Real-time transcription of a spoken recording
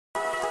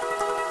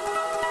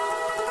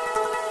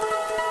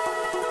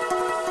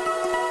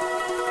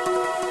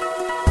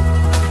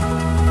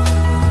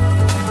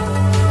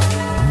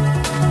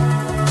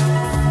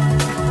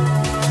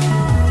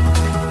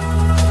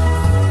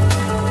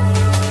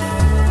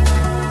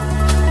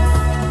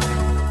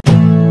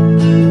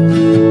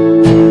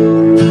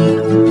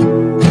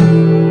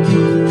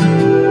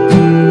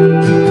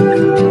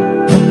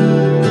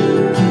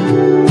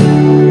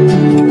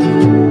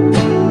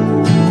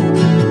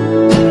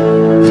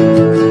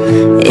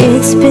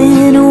It's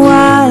been a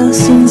while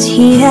since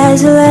he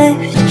has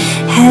left.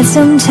 Had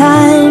some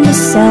time to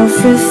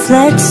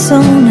self-reflect,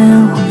 so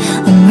now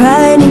I'm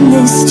writing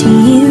this to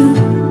you.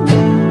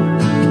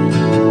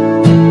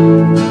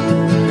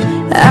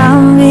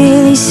 I'm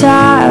really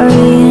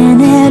sorry in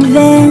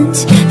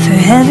advance for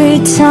every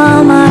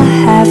time I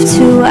have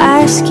to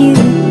ask you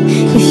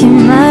if you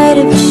might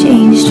have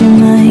changed your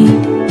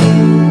mind.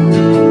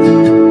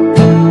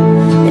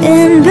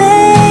 And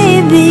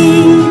baby,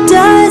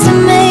 does it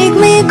make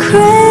me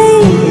crazy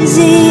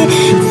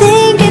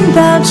thinking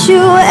about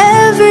you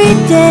every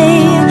day,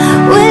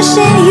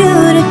 wishing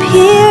you'd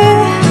appear?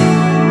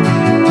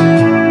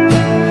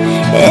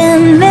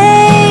 And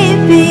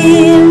maybe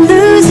I'm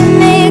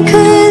losing it,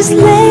 'cause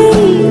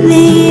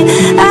lately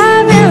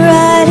I've been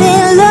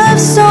writing love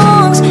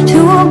songs to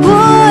a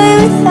boy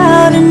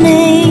without a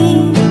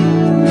name.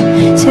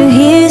 So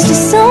here's to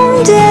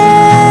someday.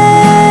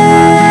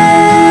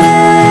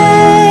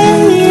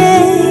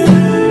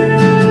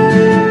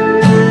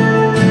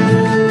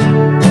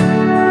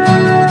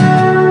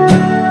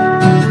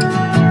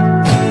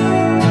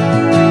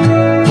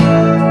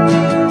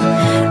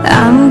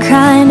 I'm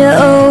kinda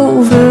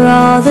over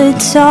all the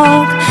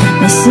talk.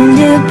 Miss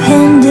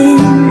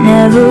Independent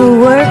never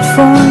worked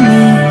for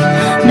me.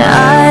 Now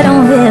I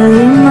don't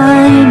really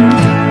mind.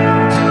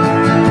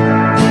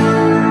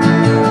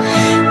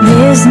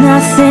 There's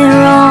nothing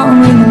wrong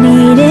with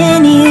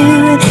meeting you.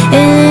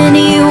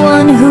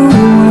 Anyone who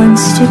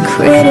wants to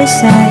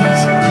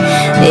criticize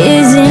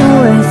isn't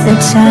worth the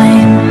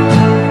time.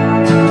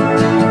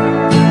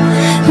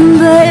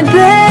 But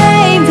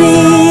baby,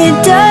 it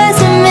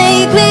doesn't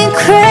make me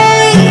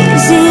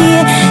crazy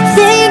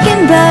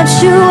thinking about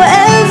you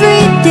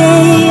every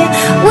day,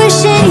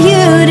 wishing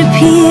you'd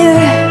appear.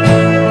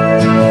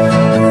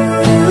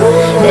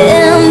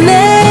 And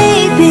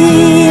maybe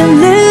I'm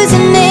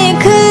losing it,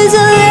 'cause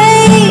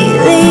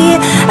lately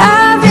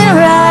I've been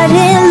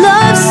writing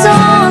love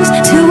songs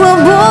to a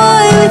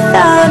boy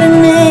without a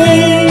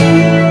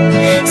name.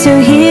 So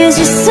here's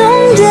your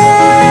someday.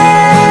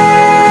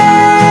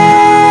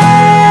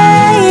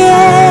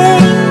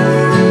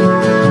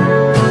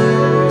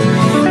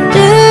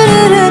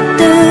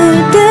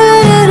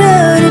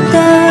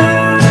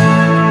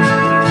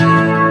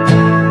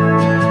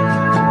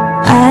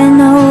 I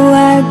know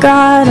I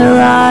got a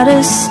lot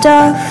of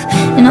stuff,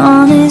 and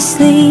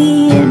honestly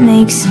it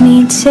makes me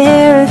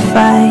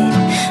terrified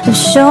of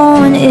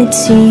showing it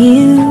to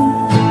you.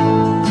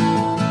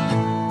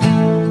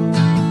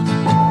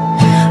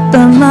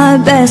 But my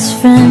best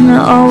friend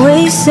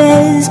always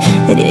says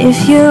that if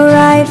you're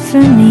right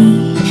for me,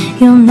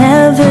 you'll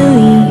never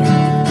leave,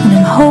 and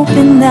I'm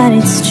hoping that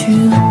it's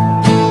true.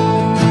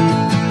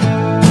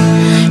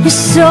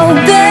 So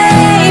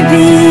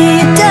baby,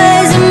 it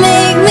doesn't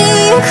make me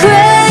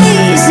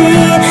crazy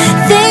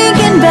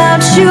thinking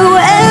about you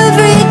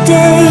every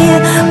day,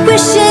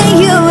 wishing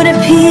you'd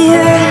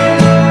appear.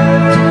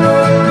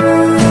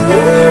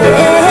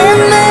 And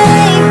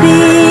maybe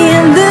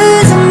I'm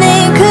losing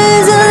it,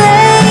 'cause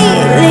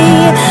lately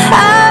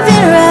I've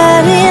been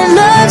writing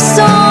love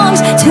songs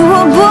to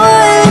a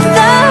boy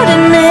without a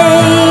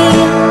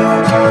name.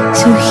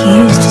 So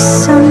here's to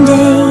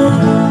someday.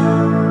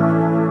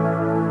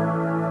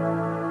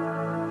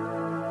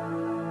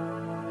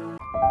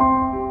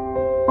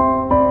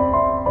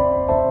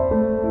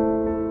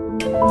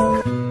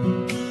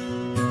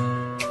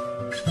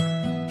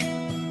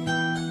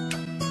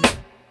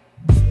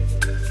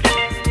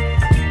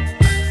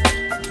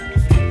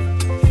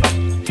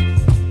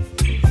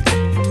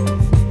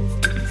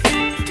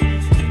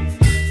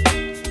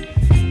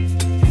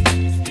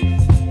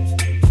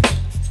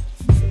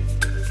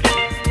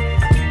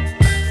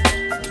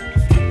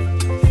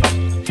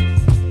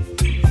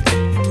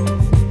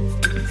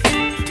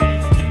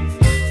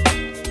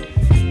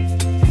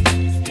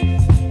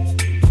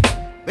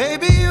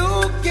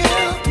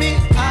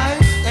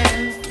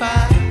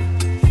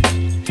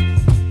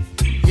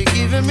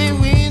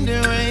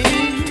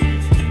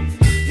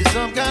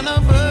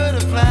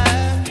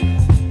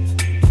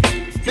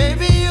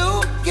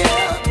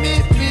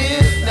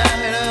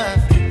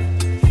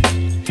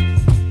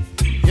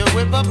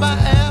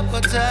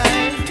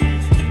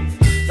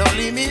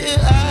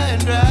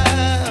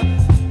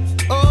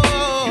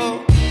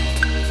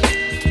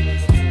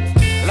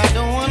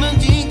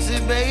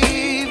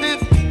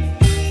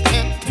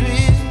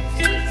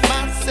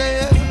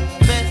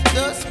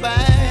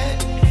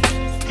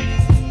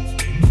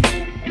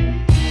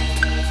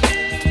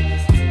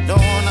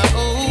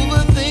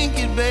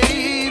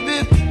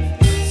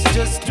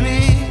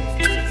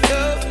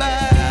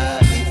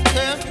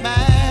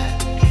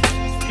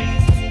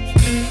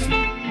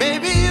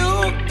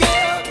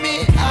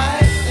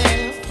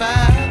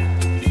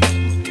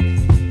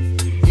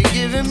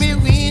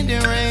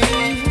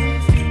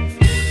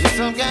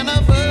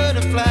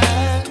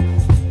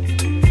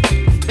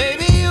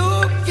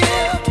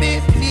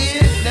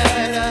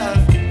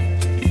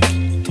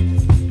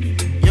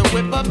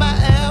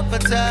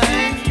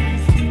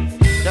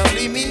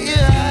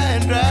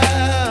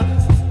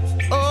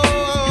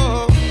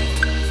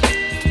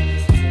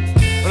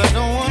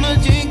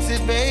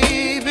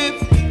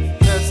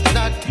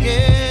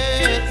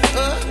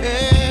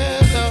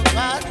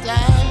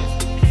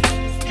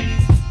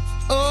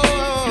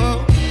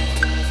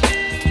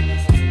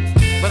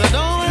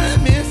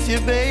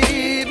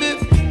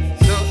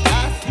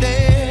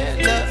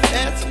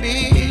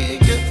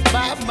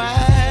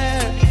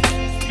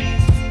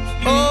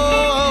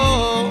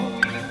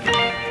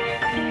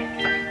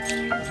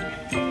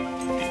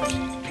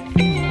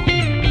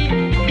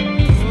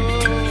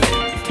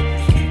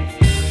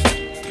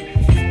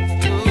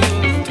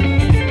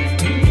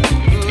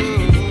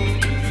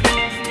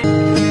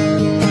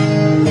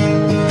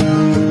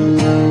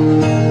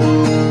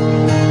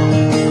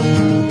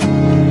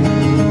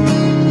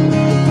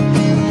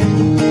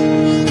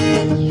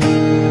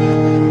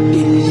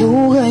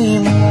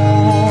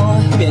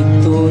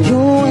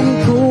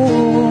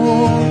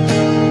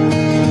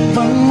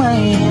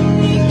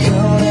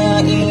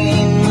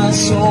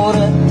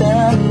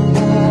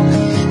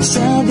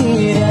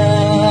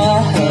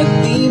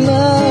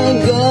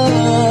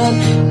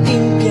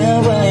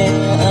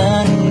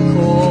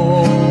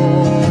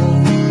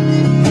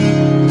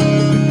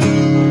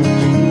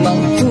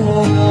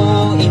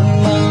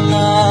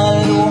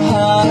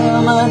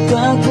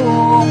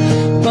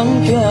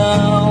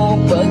 ikaw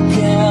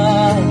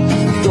pagkat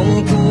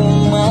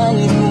tungtungan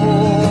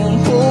kong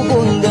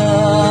pupunta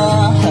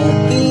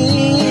at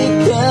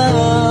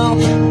ikaw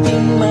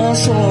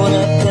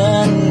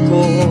pinasuratan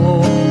ko.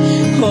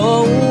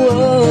 Oh,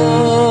 oh.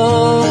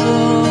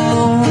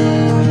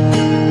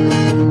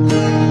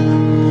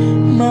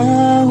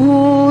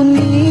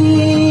 Mahunit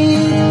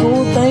ko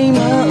tay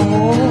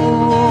mao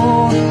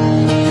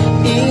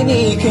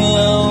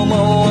inikaw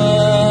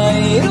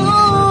mawayron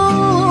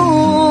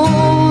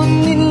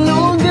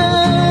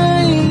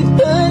ninugay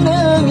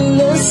tanang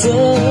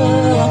lasa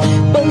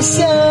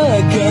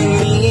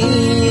pagsakali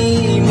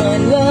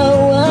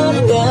malawak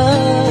na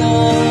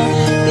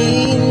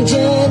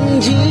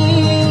injanji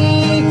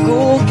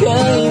ko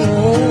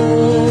kayo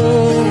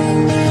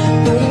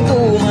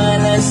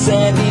tungtumala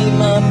sa di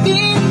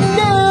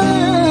mapinda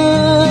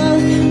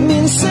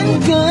minsan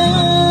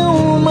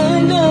kau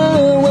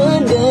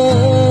manawada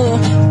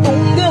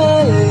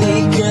tunggal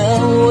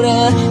ikaw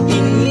ra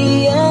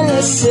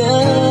iniasa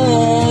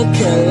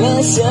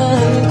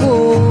kalasan ko.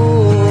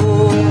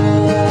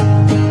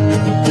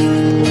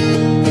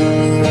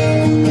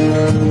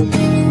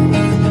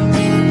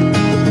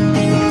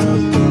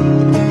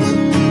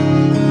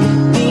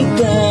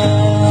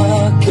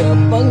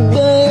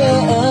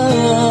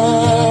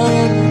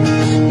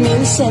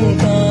 Minsan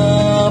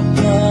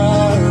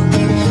kapag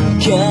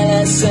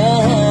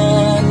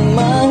kalasan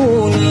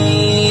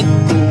mahunit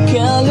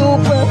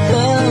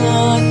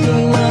kalupahan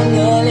ng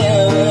mga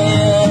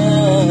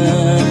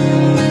lawayan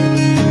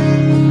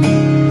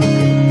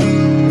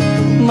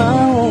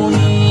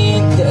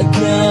mahunit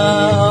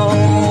ikaw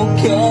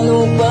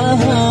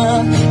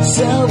kalupahan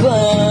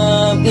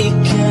sabab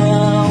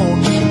ikaw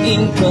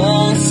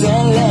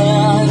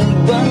inpasalan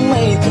bang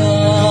may ta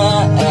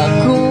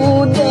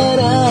ako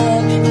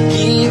darat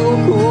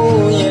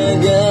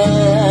kiyukuyaga.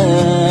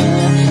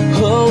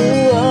 Oh,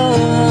 oh.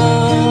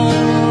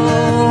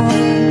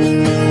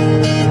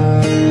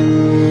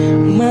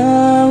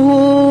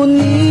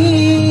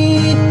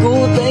 Mahunit ko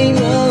tay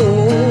mao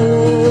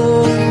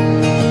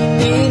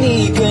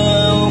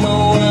inikaw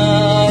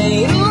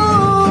mawayron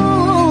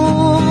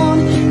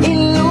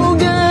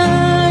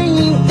ilugay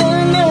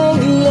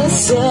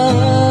tanaglasa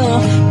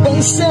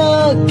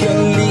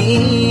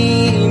pagsakali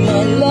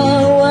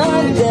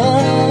malawada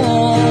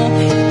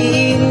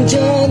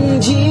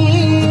injanji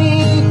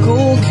ko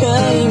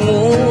kay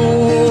mo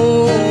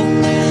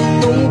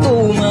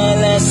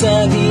tungtumala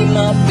sa di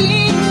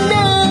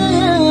mapinda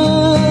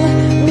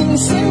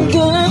minsan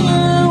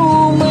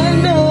kau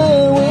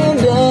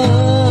manawada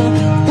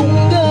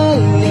tunggal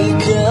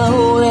ikaw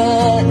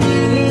ra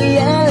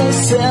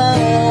iniasa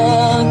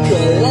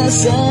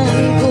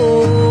kalasan ko.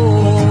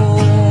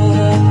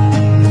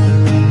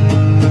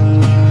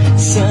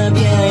 Sa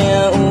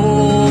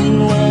biyayaon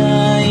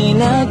way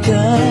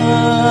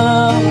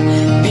nakaw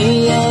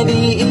biya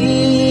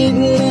diig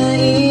na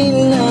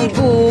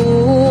inago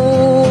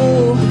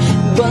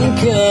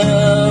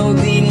bangkaw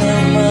di na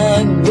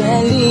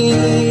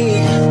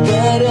magbalik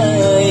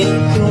paray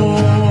ko.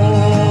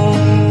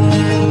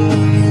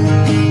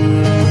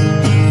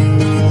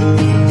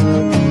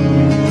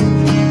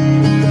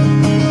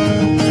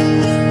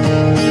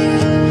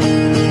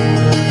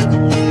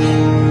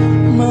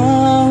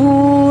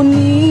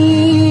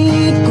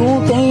 Mahunit ko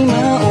tay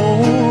mao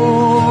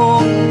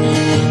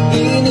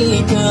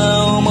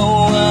inikaw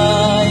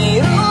mawayron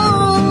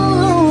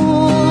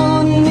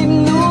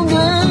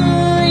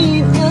ninugay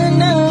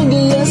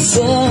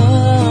tanaglasa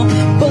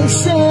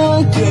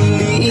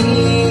pagsakali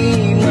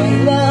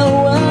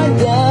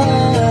malawada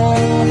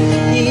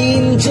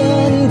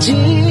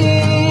injanji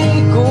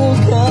ko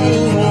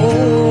kayo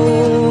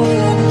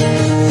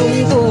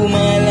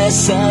tungtumala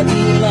sa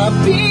di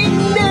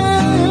mapinda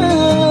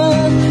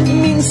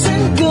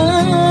minsan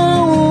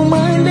kau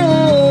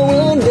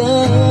manawada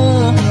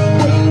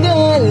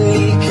tunggal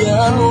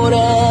ikaw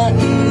ra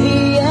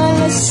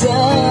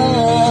iniasa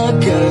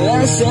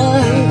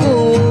kalasan ko.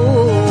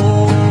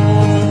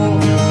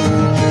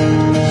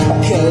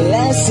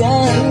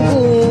 Kalasan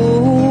ko.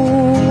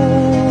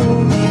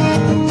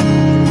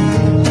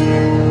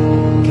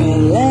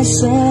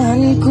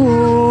 Kalasan ko.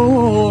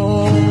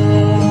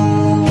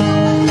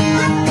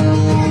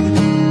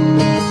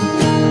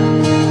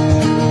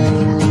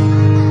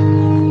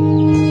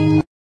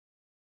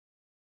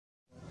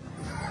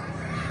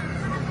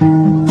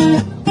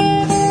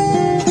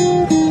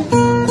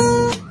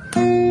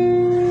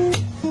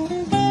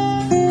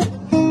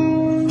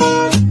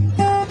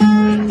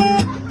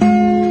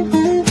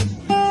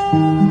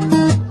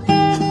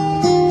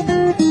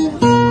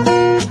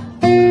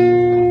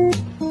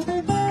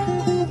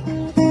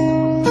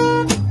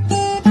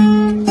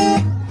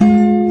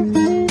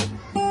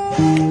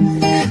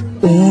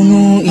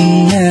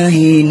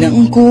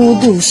 ng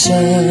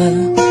kubusa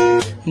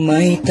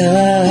may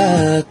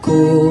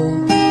tako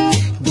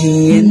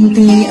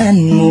gientian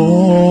mo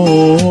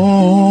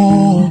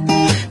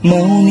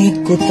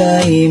maunit ko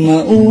tay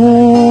mao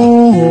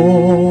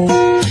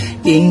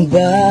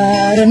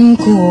ingbaran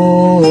ko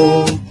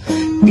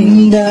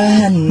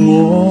pindahan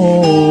mo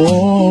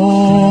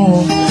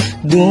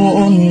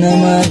doon na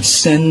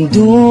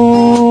magsando,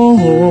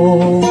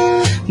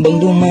 bang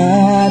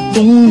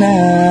dumatong na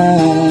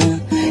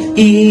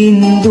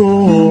indong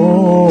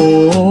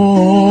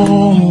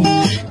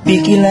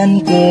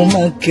pikilan ko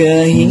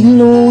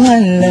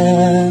magkahiluhala,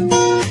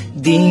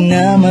 di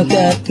na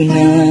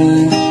makatuna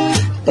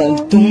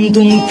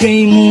pagtungtong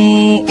kay mo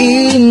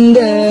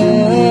indah.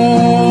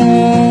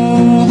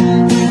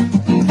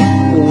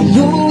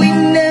 Uluin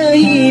na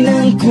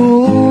hinang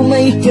ko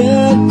may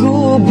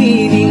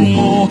kakubilin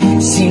mo,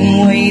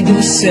 simway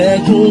dosa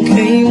ko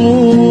kay mo.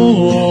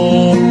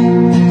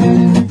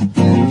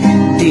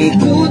 Di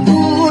ko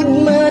tuod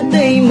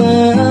matay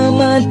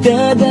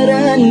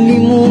mamatadaran ni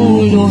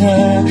mo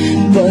luha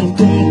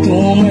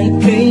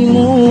pagtungtuman kay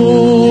mo.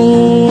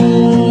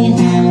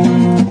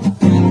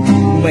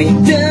 May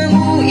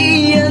damo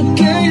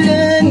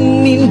iyakalan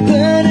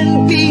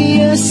parang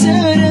piyasaran,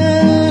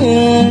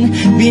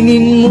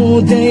 binin mo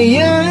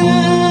daya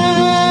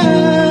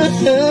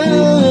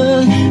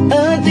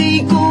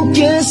atay ko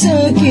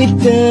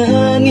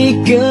kasakitan,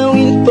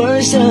 ikawin par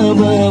sa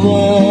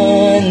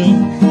bawan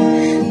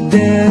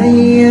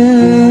daya.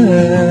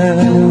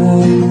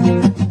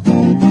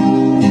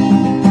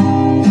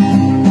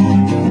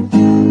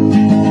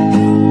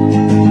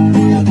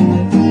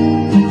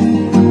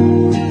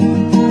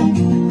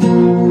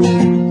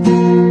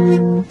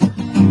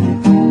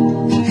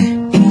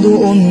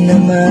 Doon na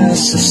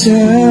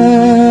masasa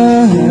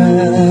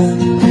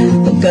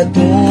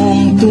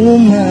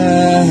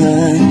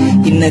pagkatungtungan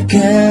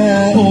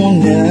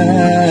inakauna,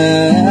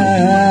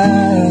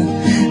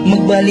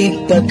 magbalik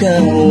pa ka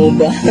o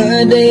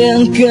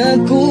bahadayang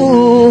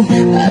kako,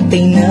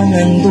 atay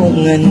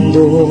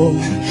nangandong-ando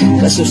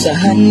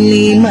kasusahan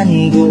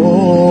limando,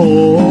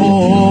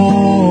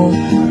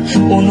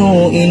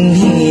 unuin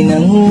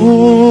hinango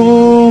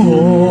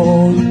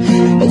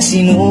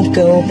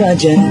pagsinukaw pa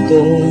dyan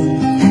ko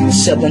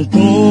sa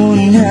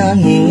bantun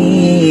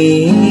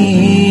hangin,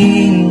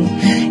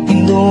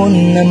 indon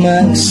na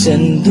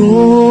magsando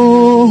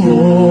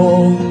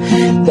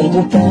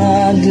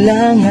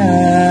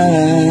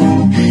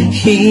pangkupaglangan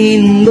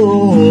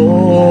hindong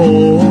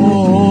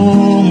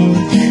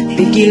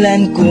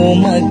pikilan ko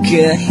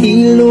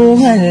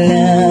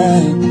magkahiluhala,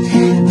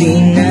 di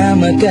na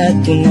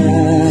makatuna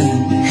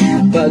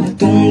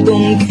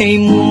pagtungtong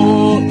kay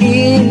mo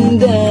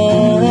indah.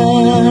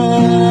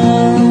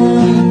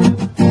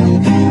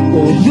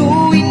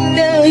 Uluin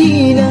na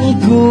hinang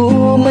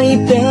ko may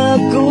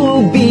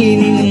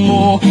takubilin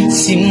mo,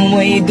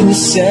 simway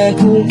dosa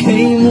ko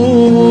kay mo.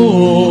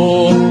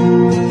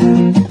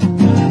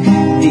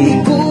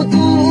 Di ko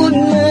tuod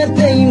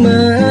matay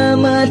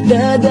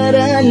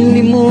mamatadaran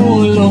ni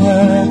mo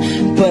luha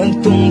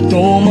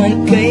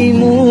pagtungtuman kay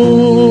mo.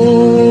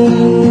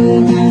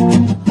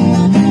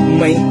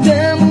 May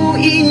tamo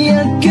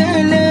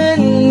iyakalan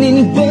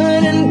nin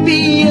parang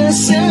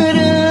piyasaran,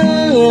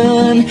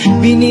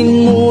 binin